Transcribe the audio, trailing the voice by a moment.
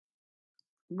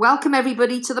Welcome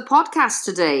everybody to the podcast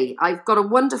today. I've got a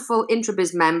wonderful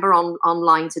Intrabiz member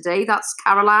online today. That's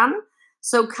Carol Ann.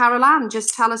 So Carol Ann,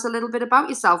 just tell us a little bit about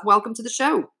yourself. Welcome to the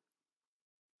show.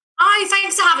 Hi,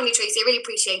 thanks for having me, Tracy. I really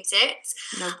appreciate it.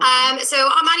 No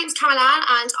problem. My name's Carol Ann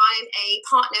and I'm a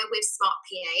partner with Smart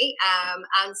PA.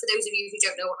 And for those of you who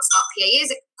don't know what a Smart PA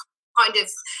is,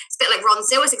 it's a bit like Ron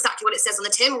Searle. It's exactly what it says on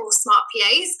the tin. We're all smart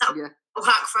PAs that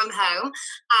work from home.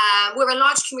 We're a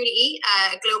large community,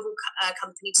 a global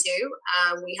company too.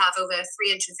 We have over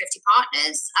 350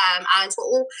 partners, and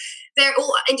they're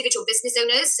all individual business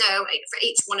owners. So for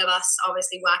each one of us,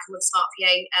 obviously working with Smart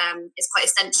PA is quite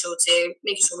essential to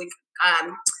making sure we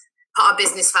put our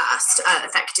business first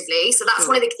effectively. So that's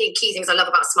one of the key things I love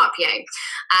about Smart PA.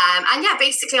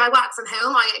 Basically I work from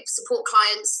home. I support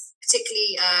clients,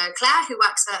 particularly Claire, who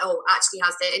actually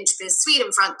has the Intrabiz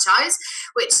Sweden franchise,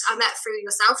 which I met through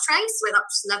yourself, Trace, which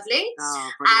was lovely.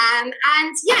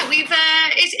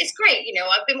 It's great. You know,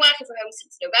 I've been working from home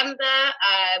since November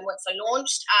once I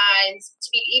launched, and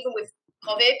even with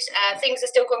COVID, things are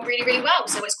still going really, really well.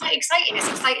 So it's quite exciting. It's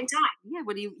an exciting time. Yeah,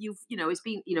 well,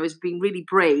 it's been really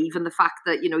brave, and the fact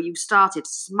that you started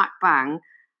smack bang,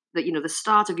 that the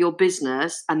start of your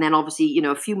business, and then obviously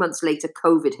a few months later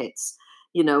COVID hits.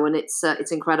 And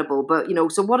it's incredible. But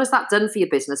so what has that done for your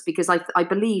business? Because I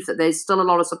believe that there's still a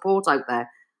lot of support out there.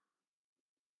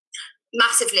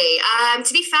 Massively.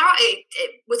 To be fair,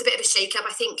 it was a bit of a shake-up.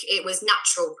 I think it was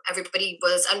natural. Everybody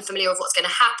was unfamiliar with what's going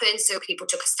to happen, so people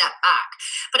took a step back.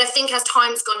 But I think as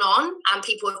time's gone on and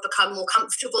people have become more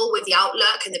comfortable with the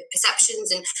outlook and the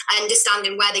perceptions and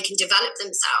understanding where they can develop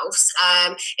themselves,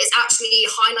 it's actually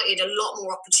highlighted a lot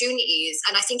more opportunities.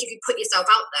 And I think if you put yourself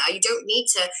out there, you don't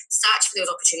need to search for those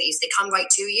opportunities. They come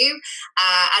right to you.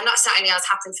 And that certainly has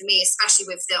happened for me, especially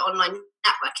with the online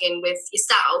networking with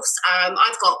yourselves.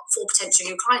 I've got 4 potential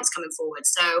new clients coming forward,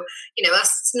 so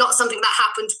that's not something that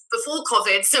happened before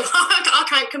COVID, so I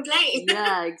can't complain.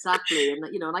 Yeah, exactly. And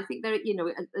and I think there,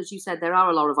 as you said, there are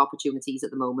a lot of opportunities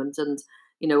at the moment, and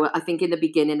I think in the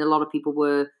beginning a lot of people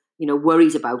were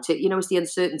worried about it. It's the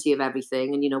uncertainty of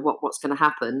everything, and what's going to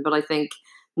happen. But I think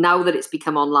now that it's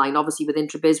become online, obviously with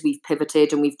Intrabiz we've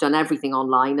pivoted and we've done everything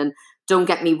online. And don't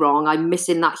get me wrong, I'm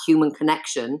missing that human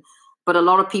connection. But a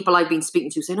lot of people I've been speaking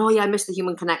to saying, oh, yeah, I miss the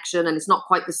human connection and it's not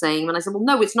quite the same. And I said, well,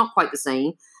 no, it's not quite the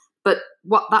same. But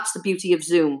that's the beauty of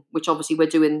Zoom, which obviously we're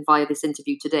doing via this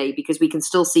interview today, because we can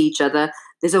still see each other.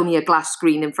 There's only a glass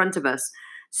screen in front of us.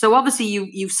 So obviously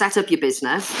you've set up your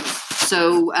business.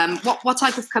 So what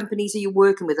type of companies are you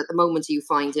working with at the moment, are you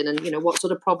finding? And, what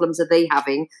sort of problems are they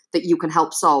having that you can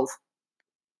help solve?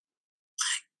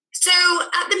 So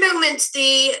at the moment,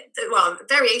 the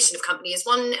variation of companies.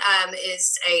 One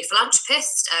is a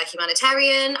philanthropist, a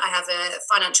humanitarian. I have a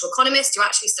financial economist who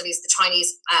actually studies the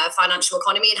Chinese financial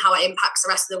economy and how it impacts the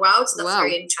rest of the world. So that's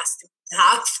very interesting to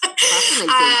have.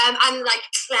 And like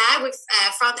Claire with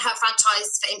her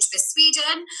franchise for Intrabiz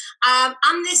Sweden.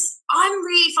 I'm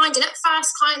really finding at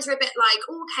first clients are a bit like,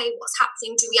 okay, what's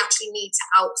happening? Do we actually need to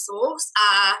outsource?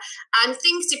 And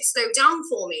things did slow down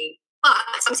for me. But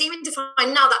I'm seeming to find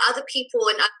now that other people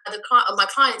and my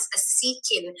clients are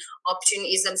seeking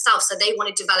opportunities themselves. So they want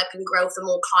to develop and grow for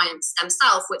more clients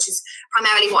themselves, which is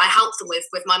primarily what I help them with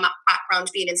my background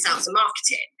being in sales and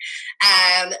marketing.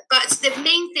 But the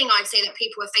main thing I'd say that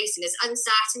people are facing is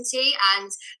uncertainty. And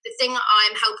the thing that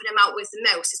I'm helping them out with the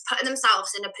most is putting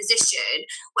themselves in a position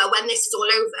where when this is all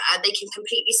over, they can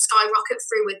completely skyrocket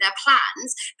through with their plans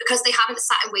because they haven't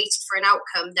sat and waited for an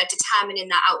outcome. They're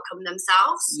determining that outcome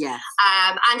themselves. Yeah.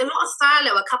 And a lot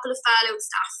of a couple of furloughed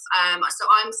staff. So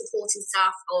I'm supporting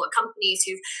staff or companies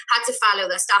who've had to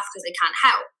furlough their staff because they can't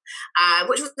help,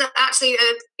 which was actually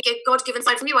a God-given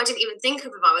sign from you. I didn't even think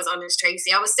of, if I was honest,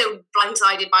 Tracy. I was so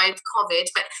blindsided by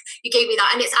COVID, but you gave me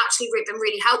that. And it's actually been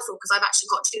really helpful because I've actually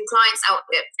got 2 clients out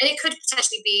of it. And it could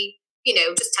potentially be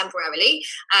just temporarily.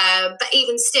 But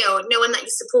even still, knowing that you're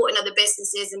supporting other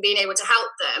businesses and being able to help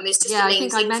them is just I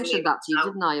think I mentioned that to you,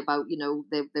 didn't I? About,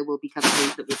 there will be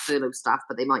companies that will furlough staff,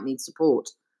 but they might need support.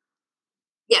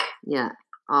 Yeah. Yeah.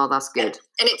 Oh, that's good.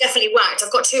 And it definitely worked.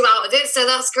 I've got 2 out of it, so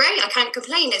that's great. I can't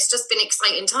complain. It's just been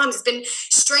exciting times. It's been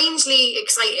strangely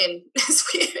exciting.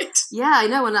 It's weird. Yeah, I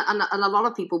know. And a lot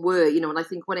of people were, and I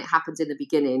think when it happened in the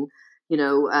beginning,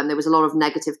 there was a lot of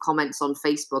negative comments on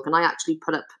Facebook. And I actually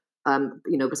put up,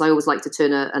 because I always like to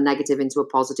turn a negative into a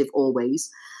positive always.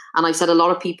 And I said, a lot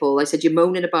of people, I said, you're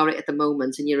moaning about it at the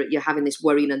moment and you're having this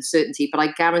worry and uncertainty. But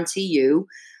I guarantee you,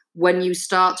 when you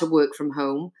start to work from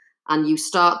home and you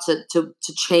start to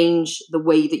change the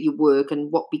way that you work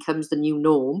and what becomes the new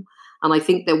norm, And I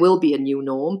think there will be a new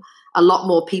norm. A lot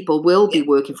more people will be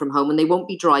working from home, and they won't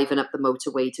be driving up the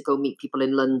motorway to go meet people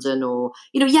in London, or,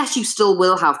 yes, you still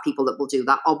will have people that will do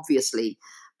that, obviously.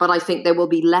 But I think there will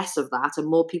be less of that, and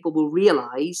more people will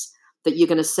realize that you're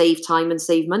going to save time and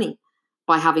save money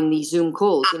by having these Zoom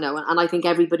calls, and I think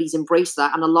everybody's embraced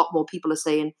that. And a lot more people are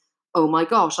saying, oh my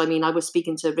gosh. I mean, I was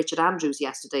speaking to Richard Andrews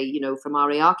yesterday, from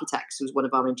RA Architects, who's one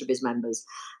of our Introbiz members.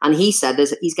 And he said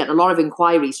he's getting a lot of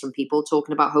inquiries from people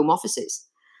talking about home offices.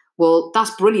 Well,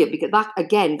 that's brilliant, because that,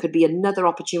 again, could be another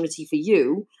opportunity for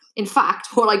you. In fact,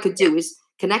 what I could do is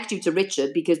connect you to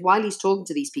Richard, because while he's talking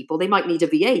to these people, they might need a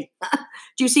VA.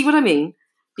 Do you see what I mean?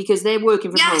 Because they're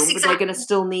working from home, exactly. but they're going to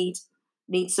still need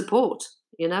support,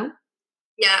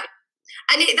 Yeah.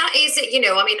 And that is it,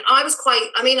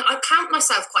 I count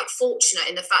myself quite fortunate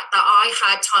in the fact that I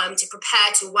had time to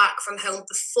prepare to work from home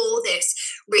before this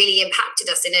really impacted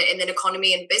us in an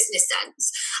economy and business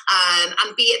sense.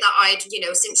 And be it that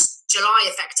since July,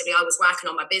 effectively, I was working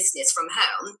on my business from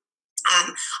home.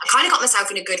 I kind of got myself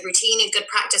in a good routine, a good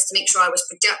practice to make sure I was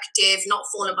productive, not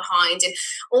falling behind, and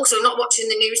also not watching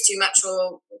the news too much,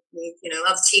 or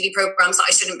other TV programs that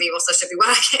I shouldn't be whilst I should be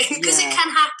working, because it can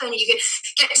happen. You can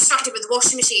get distracted with the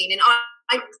washing machine, and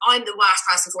I'm the worst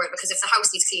person for it, because if the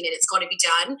house needs cleaning, it's got to be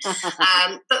done.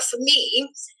 But for me,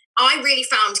 I really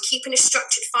found keeping a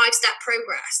structured 5-step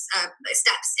progress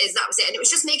steps that was it. And it was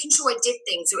just making sure I did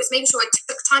things. So it was making sure I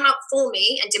took time out for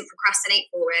me and didn't procrastinate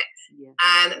for it.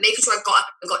 Making sure I got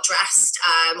up and got dressed,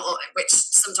 which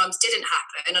sometimes didn't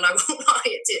happen, and I won't lie,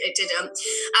 it didn't.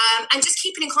 And just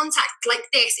keeping in contact like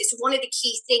this is one of the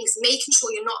key things, making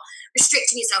sure you're not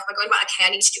restricting yourself by going,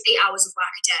 okay, I need to do 8 hours of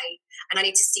work a day, and I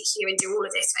need to sit here and do all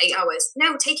of this for 8 hours.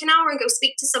 No, take an hour and go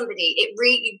speak to somebody.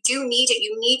 You do need it.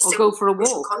 You need to go for a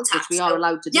walk, which we are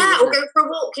allowed to do. Yeah, or go for a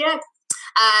walk. Yeah.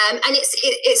 And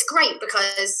it's great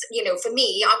because, for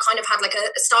me, I kind of had like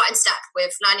a starting step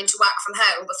with learning to work from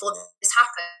home before this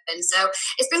happened. So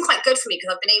it's been quite good for me,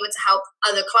 because I've been able to help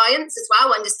other clients as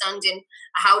well, understanding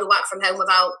how to work from home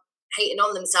without hating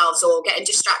on themselves or getting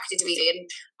distracted really. And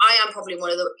I am probably one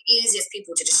of the easiest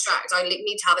people to distract. I need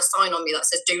to have a sign on me that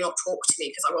says "Do not talk to me,"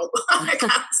 because I won't work.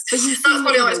 That's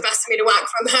probably always best for me to work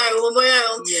from home on my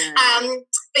own.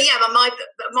 But yeah,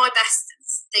 my best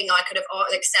thing I could have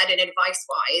said in advice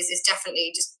wise is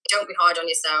definitely just don't be hard on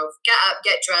yourself. Get up,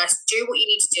 get dressed, do what you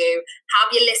need to do,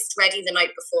 have your list ready the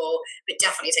night before, but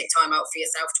definitely take time out for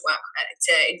yourself to work,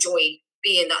 to enjoy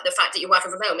being that the fact that you're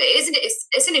working from home.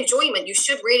 It's an enjoyment. You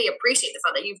should really appreciate the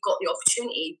fact that you've got the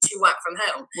opportunity to work from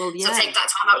home. Well, so take that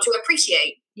time out to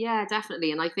appreciate. Yeah,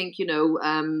 definitely. And I think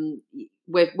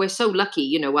we're so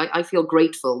lucky. I feel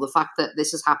grateful the fact that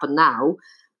this has happened now.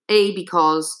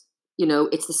 Because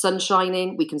it's the sun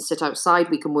shining. We can sit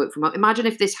outside. We can work from home. Imagine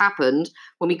if this happened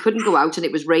when we couldn't go out and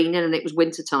it was raining and it was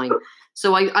winter time.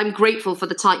 So I'm grateful for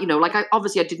the time.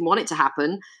 Obviously I didn't want it to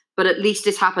happen, but at least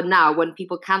it's happened now when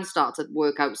people can start to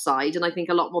work outside, and I think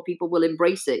a lot more people will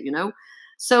embrace it.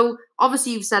 So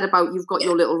obviously you've said about you've got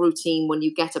your little routine when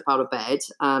you get up out of bed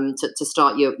to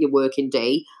start your working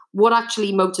day. What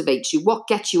actually motivates you? What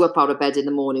gets you up out of bed in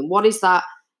the morning? What is that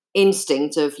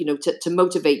instinct of to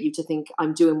motivate you to think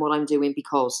I'm doing what I'm doing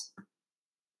because?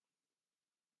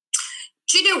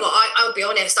 Do you know what? I'll be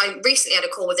honest. I recently had a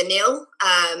call with Anil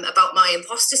about my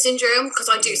imposter syndrome, because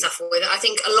I do suffer with it. I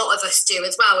think a lot of us do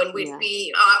as well. And I'd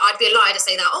be a liar to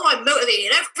say that, I'm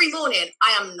motivated every morning.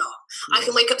 I am not. I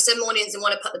can wake up some mornings and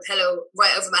want to put the pillow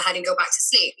right over my head and go back to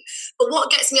sleep. But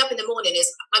what gets me up in the morning is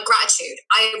my gratitude.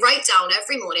 I write down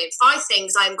every morning 5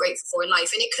 things I'm grateful for in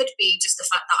life. And it could be just the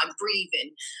fact that I'm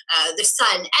breathing, the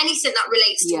sun, anything that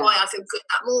relates to why I feel good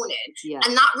that morning.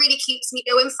 And that really keeps me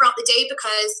going throughout the day,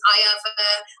 because I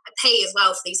pay as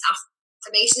well for these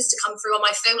affirmations to come through on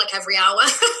my phone like every hour.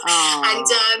 And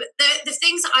the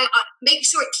things that I make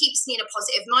sure it keeps me in a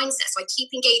positive mindset, so I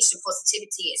keep engaged in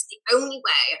positivity. It's the only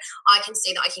way I can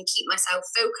say that I can keep myself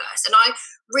focused. And I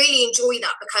really enjoy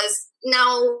that, because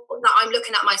now that I'm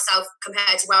looking at myself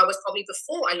compared to where I was probably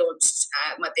before I launched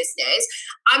my business,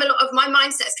 my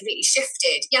mindset has completely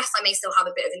shifted. Yes, I may still have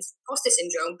a bit of imposter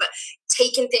syndrome, but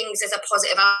taking things as a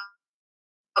positive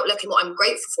outlook and what I'm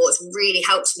grateful for has really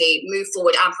helped me move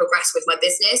forward and progress with my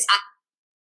business.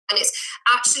 And it's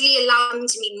actually allowing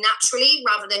to me naturally,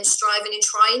 rather than striving and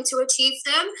trying to achieve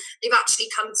them. They've actually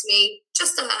come to me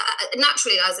just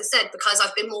naturally, as I said, because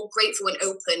I've been more grateful and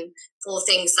open for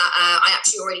things that I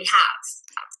actually already have.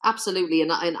 Absolutely.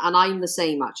 And I'm the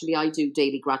same, actually. I do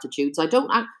daily gratitudes. I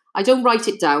don't write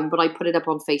it down, but I put it up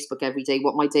on Facebook every day,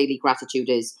 what my daily gratitude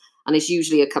is. And it's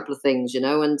usually a couple of things, and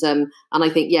I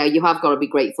think, you have got to be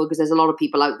grateful, because there's a lot of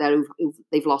people out there who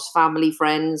they've lost family,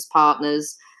 friends,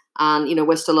 partners, and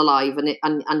we're still alive,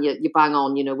 and you bang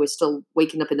on. We're still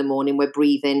waking up in the morning, we're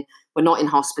breathing, we're not in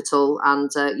hospital, and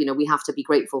we have to be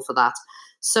grateful for that.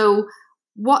 So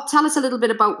tell us a little bit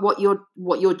about what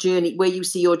your journey, where you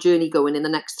see your journey going in the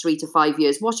next 3 to 5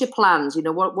 years. What's your plans?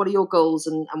 What are your goals,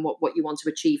 and what you want to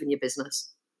achieve in your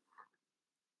business?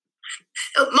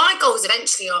 My goals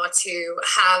eventually are to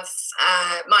have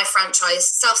my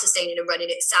franchise self-sustaining and running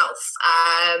itself,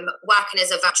 working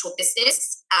as a virtual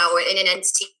business or in an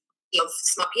entity of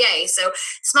SmartPA. So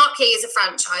SmartPA is a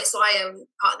franchise, so I own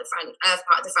part of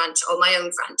the franchise, or my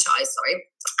own franchise, sorry.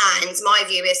 And my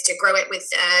view is to grow it with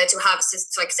to have,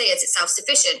 like I say, it's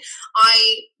self-sufficient.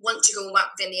 I want to go and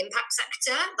work within the impact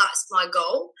sector. That's my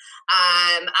goal,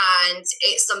 and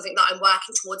it's something that I'm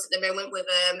working towards at the moment with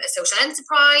a social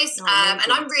enterprise,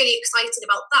 and I'm really excited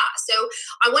about that. So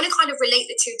I want to kind of relate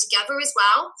the two together as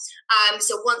well.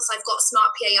 So once I've got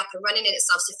SmartPA up and running and it's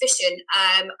self-sufficient,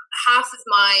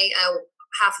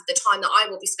 half of the time that I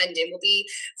will be spending will be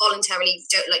voluntarily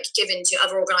given to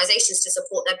other organisations to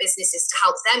support their businesses to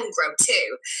help them grow too.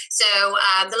 So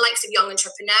the likes of young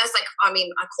entrepreneurs, I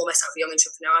call myself a young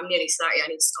entrepreneur. I'm nearly 30. I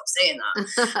need to stop saying that.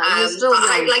 You're still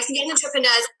young. Like young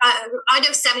entrepreneurs, I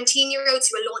know 17-year-olds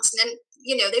who are launching,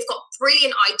 and they've got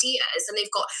brilliant ideas and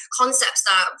they've got concepts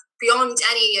that beyond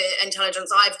any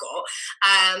intelligence I've got,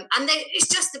 and it's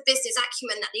just the business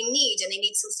acumen that they need, and they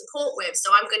need some support with. So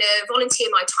I'm going to volunteer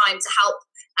my time to help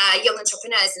young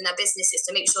entrepreneurs in their businesses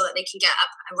to make sure that they can get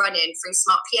up and running through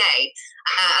SmartPA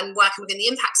and working within the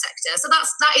impact sector. So that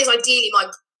is ideally my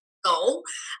goal.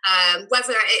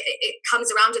 Whether it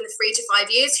comes around in the 3 to 5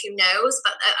 years, who knows?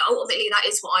 But ultimately, that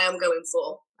is what I am going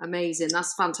for. Amazing.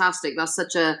 That's fantastic. That's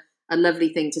such a lovely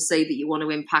thing to say, that you want to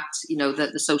impact,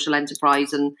 the social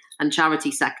enterprise and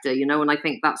charity sector, and I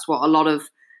think that's what a lot of,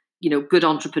 good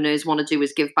entrepreneurs want to do,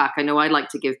 is give back. I know I like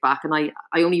to give back, and I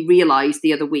only realised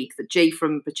the other week that Jay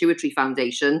from Pituitary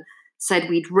Foundation said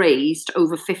we'd raised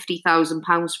over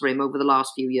 £50,000 for him over the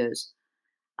last few years.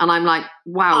 And I'm like,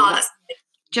 wow, that's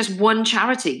just one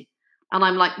charity. And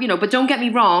I'm like, but don't get me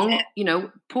wrong,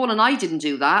 Paul and I didn't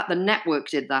do that. The network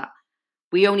did that.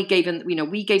 We only gave them,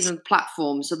 we gave them a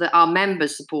platform so that our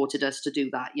members supported us to do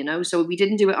that, so we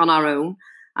didn't do it on our own.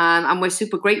 And we're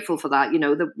super grateful for that,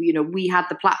 that, we had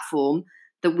the platform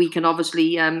that we can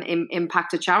obviously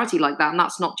impact a charity like that. And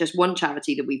that's not just one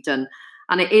charity that we've done.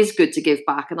 And it is good to give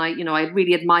back. And I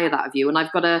really admire that of you. And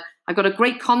I've got a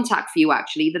great contact for you,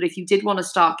 actually, that if you did want to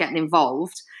start getting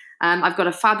involved, I've got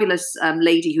a fabulous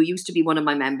lady who used to be one of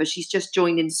my members. She's just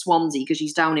joined in Swansea because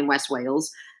she's down in West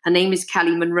Wales. Her name is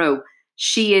Kelly Monroe.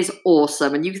 She is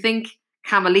awesome. And you think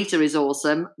Carmelita is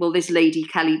awesome. Well, this lady,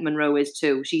 Kelly Monroe, is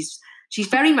too. She's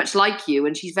very much like you,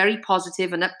 and she's very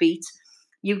positive and upbeat.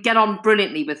 You get on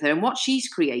brilliantly with her. And what she's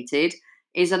created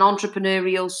is an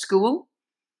entrepreneurial school.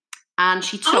 And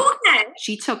she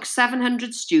took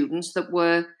 700 students that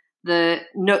were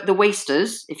the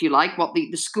wasters, if you like, what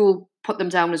the school put them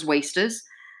down as wasters.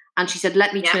 And she said,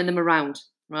 let me turn them around,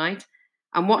 right?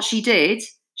 And what she did,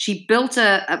 she built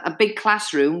a big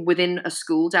classroom within a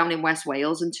school down in West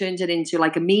Wales and turned it into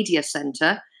like a media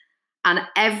centre. And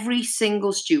every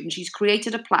single student, she's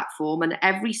created a platform, and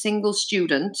every single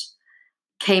student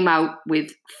came out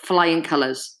with flying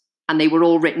colours, and they were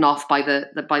all written off by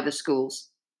the schools.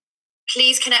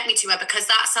 Please connect me to her, because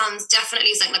that sounds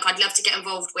definitely something like I'd love to get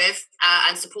involved with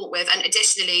and support with. And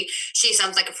additionally, she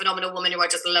sounds like a phenomenal woman who I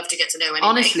just love to get to know anyway.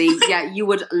 Honestly, yeah, you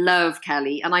would love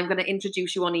Kelly. And I'm going to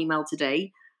introduce you on email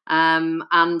today.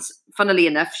 And funnily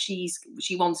enough, she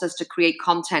wants us to create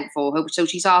content for her. So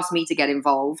she's asked me to get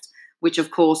involved, which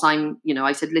of course I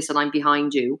said, listen, I'm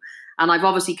behind you. And I've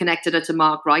obviously connected her to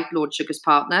Mark Wright, Lord Sugar's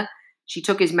partner. She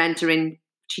took his mentoring.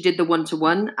 She did the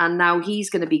 1-to-1, and now he's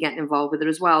going to be getting involved with her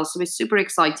as well. So it's super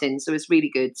exciting. So it's really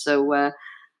good. So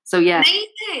yeah. Amazing.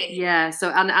 Yeah. So,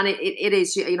 and it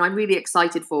is, I'm really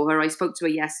excited for her. I spoke to her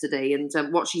yesterday, and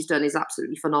what she's done is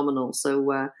absolutely phenomenal.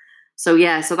 So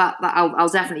yeah, so that I'll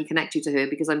definitely connect you to her,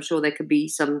 because I'm sure there could be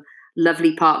some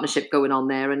lovely partnership going on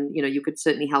there, and you could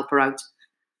certainly help her out,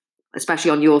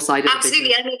 especially on your side of the business.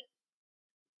 Absolutely.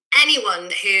 Anyone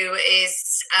who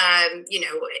is,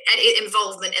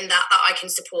 involvement in that I can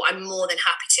support, I'm more than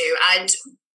happy to. And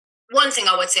one thing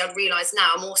I would say I've realised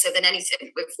now, more so than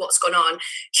anything with what's gone on,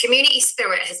 community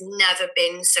spirit has never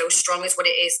been so strong as what it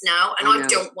is now. And I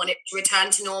don't want it to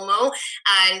return to normal.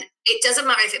 And it doesn't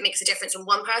matter if it makes a difference in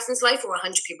one person's life or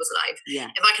 100 people's life. Yeah.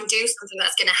 If I can do something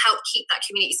that's going to help keep that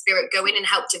community spirit going and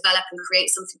help develop and create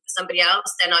something for somebody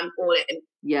else, then I'm all in.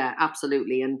 Yeah,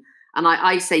 absolutely. And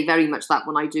I say very much that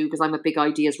when I do, because I'm a big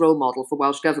ideas role model for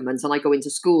Welsh Government, and I go into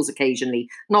schools occasionally,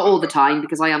 not all the time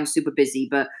because I am super busy,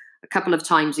 but a couple of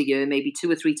times a year, maybe 2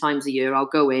 or 3 times a year, I'll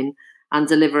go in and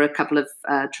deliver a couple of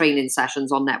training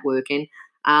sessions on networking.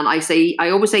 And I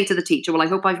always say to the teacher, well, I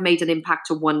hope I've made an impact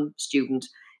to one student.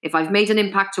 If I've made an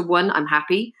impact to one, I'm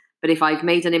happy. But if I've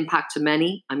made an impact to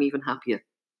many, I'm even happier.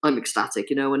 I'm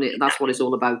ecstatic, and that's what it's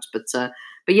all about.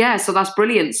 But yeah, so that's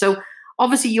brilliant. So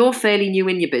obviously you're fairly new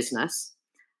in your business.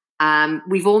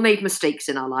 We've all made mistakes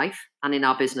in our life and in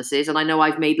our businesses. And I know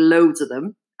I've made loads of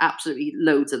them, absolutely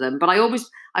loads of them. But I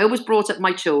always brought up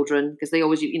my children, because they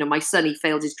always, my son, he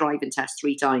failed his driving test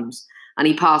 3 times and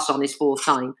he passed on his 4th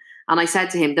time. And I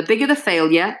said to him, the bigger the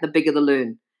failure, the bigger the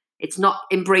learn. It's not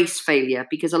embrace failure,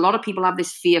 because a lot of people have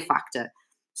this fear factor.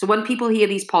 So when people hear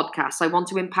these podcasts, I want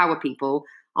to empower people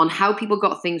on how people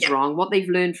got things wrong, what they've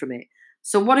learned from it.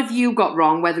 So what have you got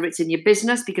wrong, whether it's in your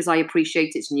business, because I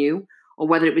appreciate it's new, or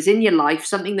whether it was in your life,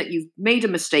 something that you've made a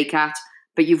mistake at,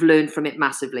 but you've learned from it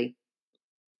massively?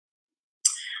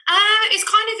 It's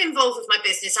kind of involved with my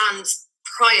business and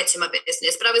prior to my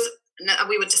business, but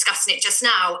we were discussing it just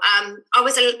now. I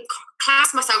was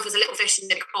classed myself as a little fish in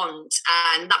a big pond,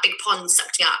 and that big pond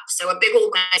sucked me up. So a big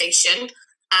organisation,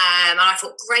 and I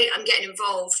thought, great, I'm getting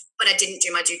involved, but I didn't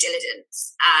do my due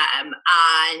diligence.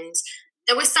 And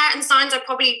there were certain signs I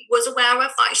probably was aware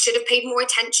of that I should have paid more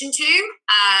attention to.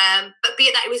 But be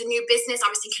it that it was a new business, I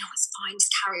was thinking, oh, it's fine,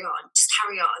 just carry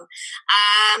on.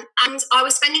 And I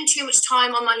was spending too much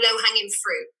time on my low-hanging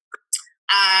fruit.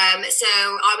 So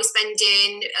I was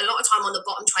spending a lot of time on the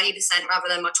bottom 20% rather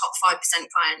than my top 5%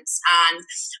 clients. And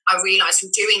I realised from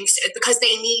doing so, because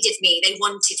they needed me, they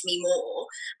wanted me more,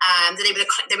 that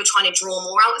they were trying to draw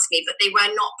more out of me, but they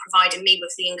were not providing me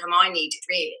with the income I needed,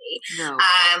 really. No.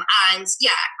 And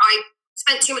yeah, I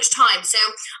spent too much time. So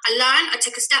I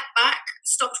took a step back,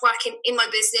 stopped working in my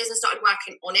business and started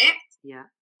working on it. Yeah.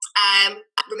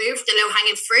 Removed the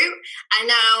low-hanging fruit, and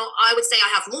now I would say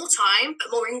I have more time but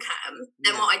more income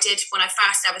than what I did when I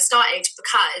first ever started,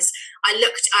 because I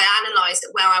analysed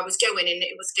where I was going, and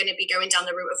it was going to be going down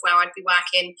the route of where I'd be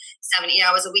working 70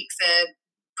 hours a week for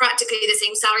practically the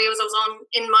same salary as I was on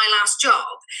in my last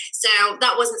job. So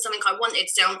that wasn't something I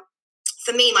wanted. So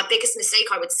for me, my biggest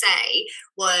mistake, I would say,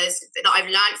 was that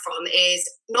I've learned from is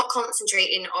not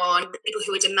concentrating on the people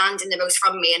who are demanding the most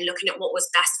from me and looking at what was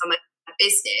best for my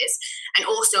business, and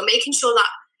also making sure that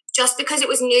just because it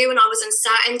was new and I was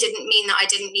uncertain didn't mean that I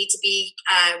didn't need to be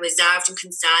reserved and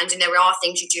concerned. And there are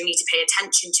things you do need to pay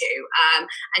attention to,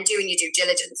 and doing your due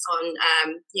diligence on,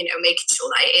 making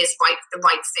sure that it is the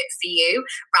right fit for you,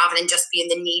 rather than just being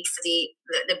the need for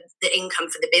the income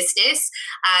for the business.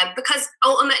 Because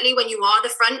ultimately, when you are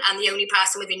the front and the only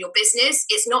person within your business,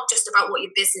 it's not just about what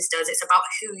your business does; it's about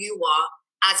who you are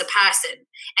as a person,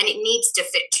 and it needs to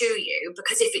fit to you,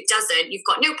 because if it doesn't, you've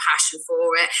got no passion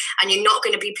for it and you're not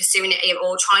going to be pursuing it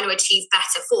or trying to achieve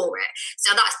better for it.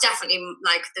 So that's definitely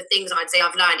like the things I'd say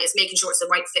I've learned, is making sure it's the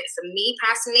right fit for me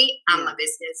personally and my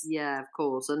business. Yeah, of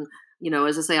course. And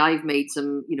as I say, I've made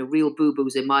some real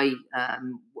boo-boos in my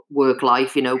work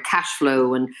life, cash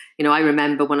flow. And I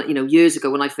remember when years ago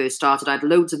when I first started, I had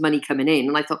loads of money coming in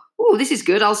and I thought, oh, this is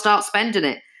good, I'll start spending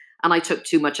it, and I took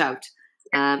too much out.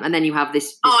 And then you have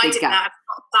this big gap.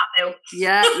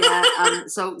 Yeah.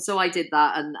 So I did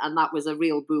that, and that was a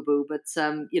real boo boo. But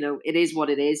it is what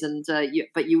it is, and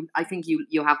I think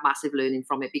you have massive learning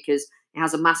from it, because it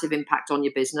has a massive impact on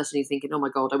your business, and you're thinking, oh my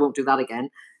God, I won't do that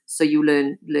again. So you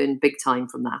learn big time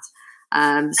from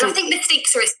that. So I think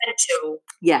mistakes are essential.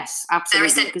 Yes,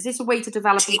 absolutely, because it's a way to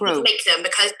develop and grow. You make them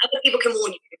because other people can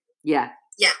warn you. Yeah,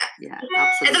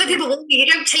 absolutely. And other people warn you.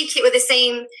 You don't take it with the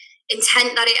same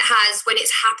intent that it has when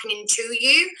it's happening to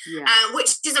you,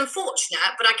 which is unfortunate,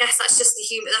 but I guess that's just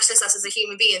us as a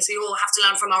human being. So we all have to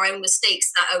learn from our own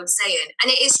mistakes, that old saying. And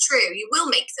it is true, you will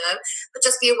make them, but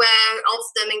just be aware of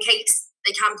them in case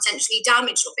they can potentially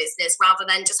damage your business, rather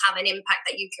than just have an impact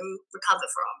that you can recover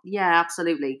from. Yeah,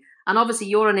 absolutely. And obviously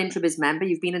you're an Intrabiz member.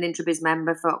 You've been an Intrabiz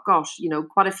member for,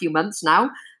 quite a few months now.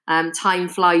 Time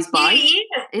flies by. Nearly a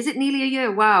year. Is it nearly a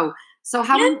year? Wow. So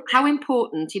how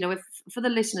important, if for the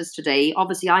listeners today,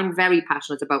 obviously I'm very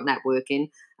passionate about networking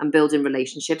and building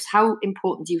relationships. How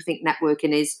important do you think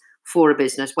networking is for a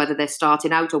business, whether they're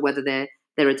starting out or whether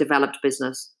they're a developed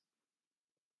business?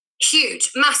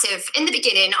 Huge, massive. In the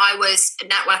beginning, I was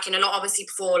networking a lot, obviously,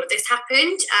 before all of this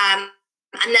happened.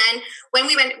 And then when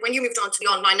you moved on to the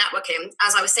online networking,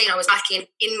 as I was saying, I was working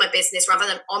in my business rather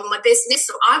than on my business.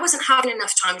 So I wasn't having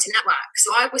enough time to network.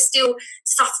 So I was still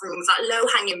suffering with that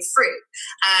low-hanging fruit,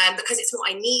 because it's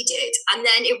what I needed. And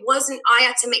then I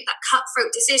had to make that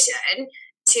cutthroat decision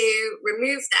to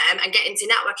remove them and get into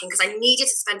networking because I needed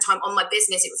to spend time on my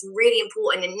business. It was really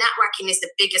important, and networking is the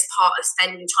biggest part of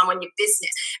spending time on your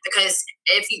business, because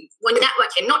when you're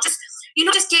networking, you're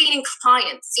not just gaining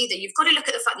clients either. You've got to look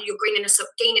at the fact that you're gaining a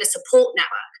support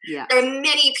network. Yeah. There are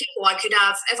many people I could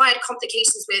have, if I had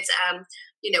complications with,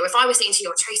 if I was saying to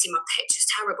you, Tracy, my pitch is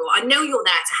terrible, I know you're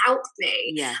there to help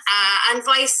me. Yes. And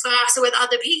vice versa with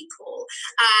other people.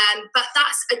 But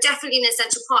that's definitely an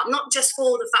essential part, not just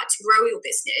for the fact to grow your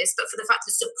business, but for the fact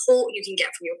the support you can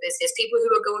get from your business, people who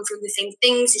are going through the same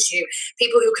things as you,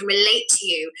 people who can relate to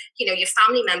you. Your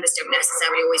family members don't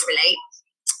necessarily always relate.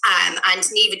 And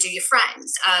neither do your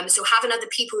friends. So having other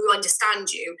people who understand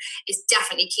you is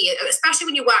definitely key, especially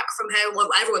when you work from home. Well,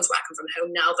 everyone's working from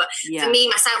home now, but for me,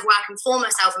 myself, working for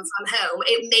myself and from home,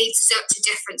 it made such a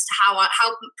difference to how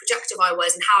productive I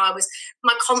was, and how I was,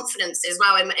 my confidence as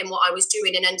well in what I was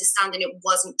doing, and understanding it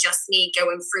wasn't just me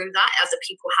going through that, other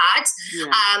people had.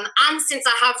 And since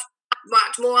I have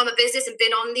worked more on my business and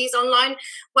been on these online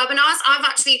webinars, I've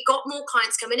actually got more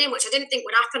clients coming in, which I didn't think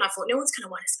would happen. I thought no one's going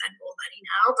to want to spend more money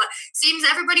now, but seems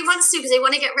everybody wants to, because they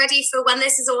want to get ready for when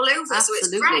this is all over. Absolutely.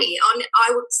 So it's great.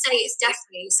 I would say it's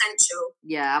definitely essential.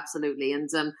 Yeah, absolutely. And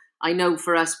I know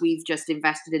for us, we've just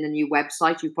invested in a new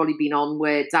website. You've probably been on,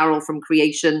 where Daryl from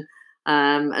Creation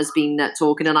has been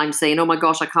talking, and I'm saying, oh my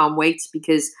gosh, I can't wait,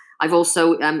 because I've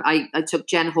also I took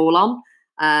Jen Hall on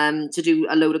to do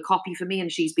a load of copy for me,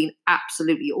 and she's been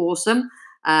absolutely awesome.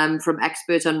 From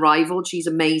Expert Unrivaled, she's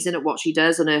amazing at what she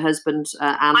does, and her husband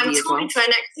Andy I'm as well. talking to her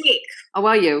next week. Oh,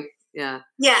 are you? Yeah,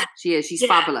 she is. She's Yeah.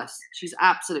 fabulous. She's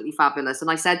absolutely fabulous.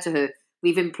 And I said to her,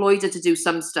 we've employed her to do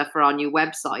some stuff for our new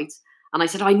website, and I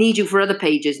said, I need you for other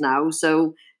pages now.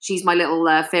 So she's my little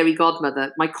fairy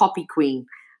godmother, my copy queen.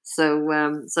 So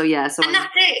yeah. So and that's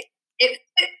it.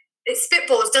 It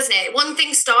spitballs, doesn't it? One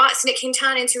thing starts and it can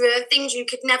turn into things you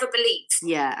could never believe.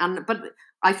 Yeah, but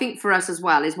I think for us as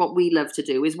well, is what we love to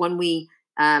do is when we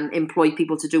employ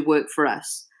people to do work for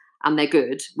us and they're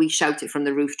good, we shout it from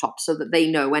the rooftops so that they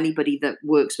know, anybody that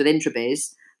works with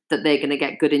Intrabiz, that they're going to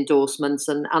get good endorsements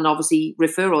and obviously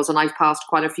referrals. And I've passed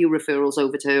quite a few referrals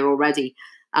over to her already.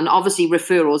 And obviously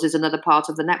referrals is another part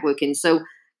of the networking. So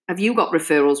have you got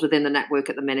referrals within the network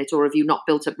at the minute, or have you not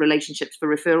built up relationships for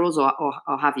referrals,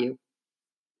 or have you?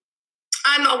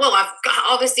 Well, I've got,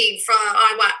 obviously,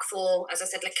 I work for, as I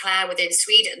said, Leclerc within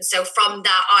Sweden. So from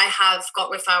that, I have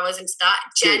got referrals into that.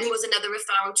 Jen was another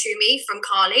referral to me from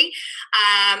Carly.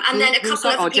 And then a couple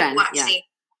of other people, Jen, actually.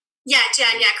 Yeah,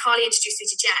 Jen. Yeah, Carly introduced me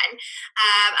to Jen.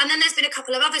 And then there's been a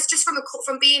couple of others just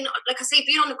from being, like I say,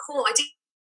 being on the call. I didn't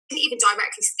even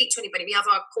directly speak to anybody. We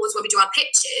have our calls where we do our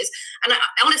pitches, and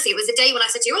honestly, it was a day when I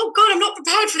said to you, oh God, I'm not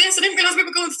prepared for this, I didn't realize we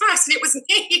were going first, and it was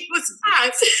me, it was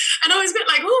bad, and I was a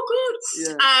bit like, oh God.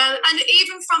 And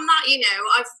even from that, a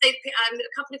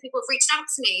couple of people have reached out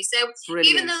to me, so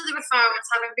brilliant. Even though the referrals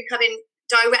haven't been coming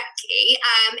directly,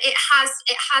 it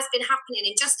has been happening,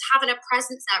 and just having a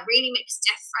presence there really makes a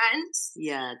difference.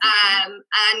 Yeah.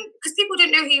 And because people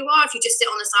don't know who you are if you just sit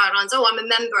on the sidelines. Oh, I'm a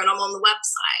member and I'm on the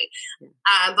website,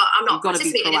 but I'm not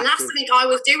participating. And that's something I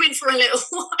was doing for a little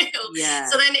while. Yeah.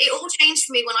 So then it all changed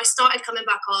for me when I started coming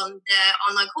back on the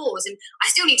online calls, and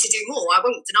I still need to do more. I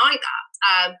won't deny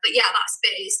that. But yeah,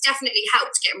 it's definitely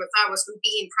helped getting referrals from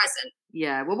being present.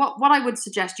 Yeah. Well, what I would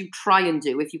suggest you try and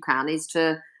do, if you can, is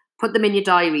to put them in your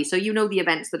diary. So you know the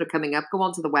events that are coming up, go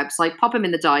onto the website, pop them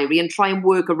in the diary and try and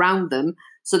work around them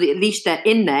so that at least they're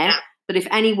in there. Yeah. But if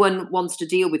anyone wants to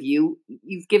deal with you,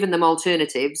 you've given them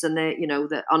alternatives, and they're,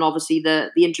 and obviously the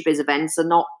Intrabiz events are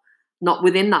not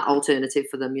within that alternative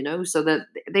for them, so that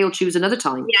they'll choose another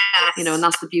time. Yes. And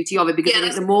that's the beauty of it, because I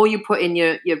think the more you put in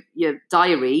your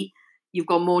diary, you've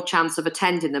got more chance of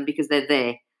attending them because they're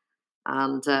there.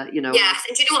 And yes,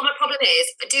 and do you know what my problem is?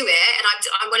 I do it, and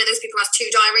I'm one of those people who has two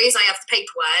diaries. I have the paper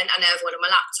one and I have one on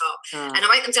my laptop, and I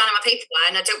write them down on my paper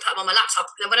one, and I don't put them on my laptop.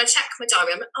 And then when I check my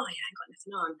diary, I'm like, oh yeah, I ain't got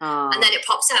nothing on, and then it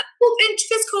pops up, oh,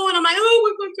 Intrabiz call, and I'm like, oh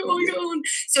my god.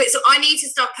 So I need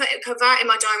to start converting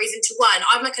my diaries into one.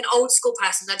 I'm like an old school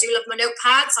person. I do love my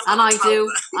notepads, and I do.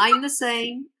 I'm the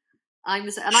same. And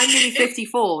I'm nearly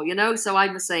 54, so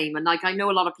I'm the same. And I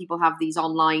know a lot of people have these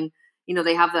online.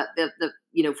 They have for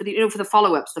the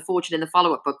follow-ups, the Fortune in the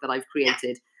Follow-up book that I've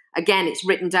created. Yeah. Again, it's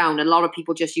written down. A lot of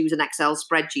people just use an Excel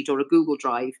spreadsheet or a Google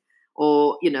Drive,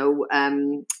 or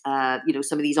some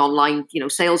of these online,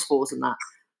 Salesforce and that.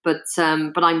 But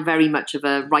I'm very much of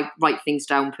a write things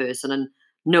down person, and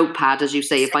notepad, as you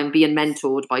say. If I'm being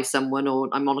mentored by someone or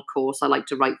I'm on a course, I like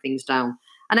to write things down.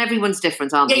 And everyone's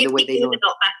different, aren't they, you the way take they things know. a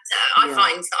lot better. I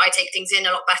find that I take things in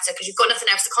a lot better because you've got nothing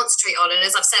else to concentrate on. And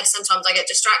as I've said, sometimes I get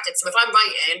distracted. So if I'm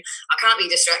writing, I can't be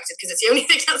distracted because it's the only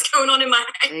thing that's going on in my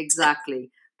head. Exactly.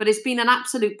 But it's been an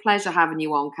absolute pleasure having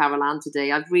you on, Carol-Anne,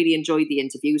 today. I've really enjoyed the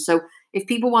interview. So if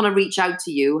people want to reach out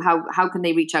to you, how can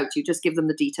they reach out to you? Just give them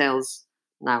the details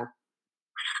now.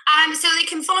 So they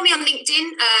can follow me on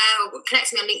LinkedIn,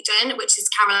 connect me on LinkedIn, which is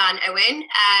Carol-Anne Owen.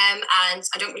 And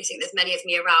I don't really think there's many of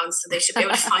me around, so they should be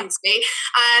able to find me.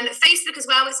 Facebook as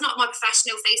well. It's not my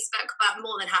professional Facebook, but I'm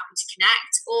more than happy to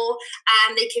connect. Or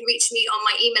they can reach me on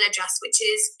my email address, which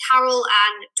is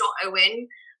carolanne.owen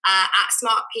at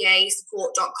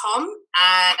smartpasupport.com.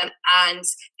 And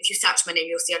if you search my name,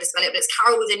 you'll see how to spell it, but it's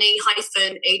Carol with an E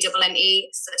hyphen A-N-N-E.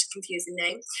 Such a confusing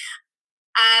name.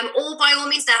 Or by all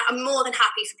means, I'm more than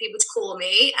happy for people to call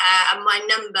me. And my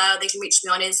number they can reach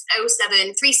me on is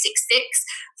 07366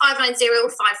 590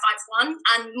 551.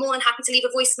 And more than happy to leave a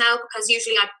voicemail because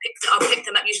usually I'll pick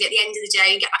them up usually at the end of the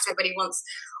day and get back to everybody once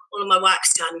all of my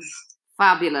work's done.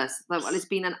 Fabulous. Well, it's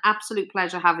been an absolute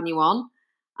pleasure having you on.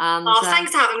 And,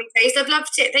 thanks for having me, Trace. I've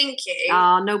loved it. Thank you.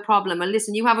 No problem. And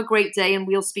listen, you have a great day and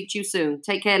we'll speak to you soon.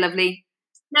 Take care, lovely.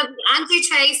 Andrew,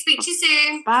 Trace. Speak to you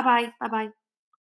soon. Bye-bye. Bye-bye.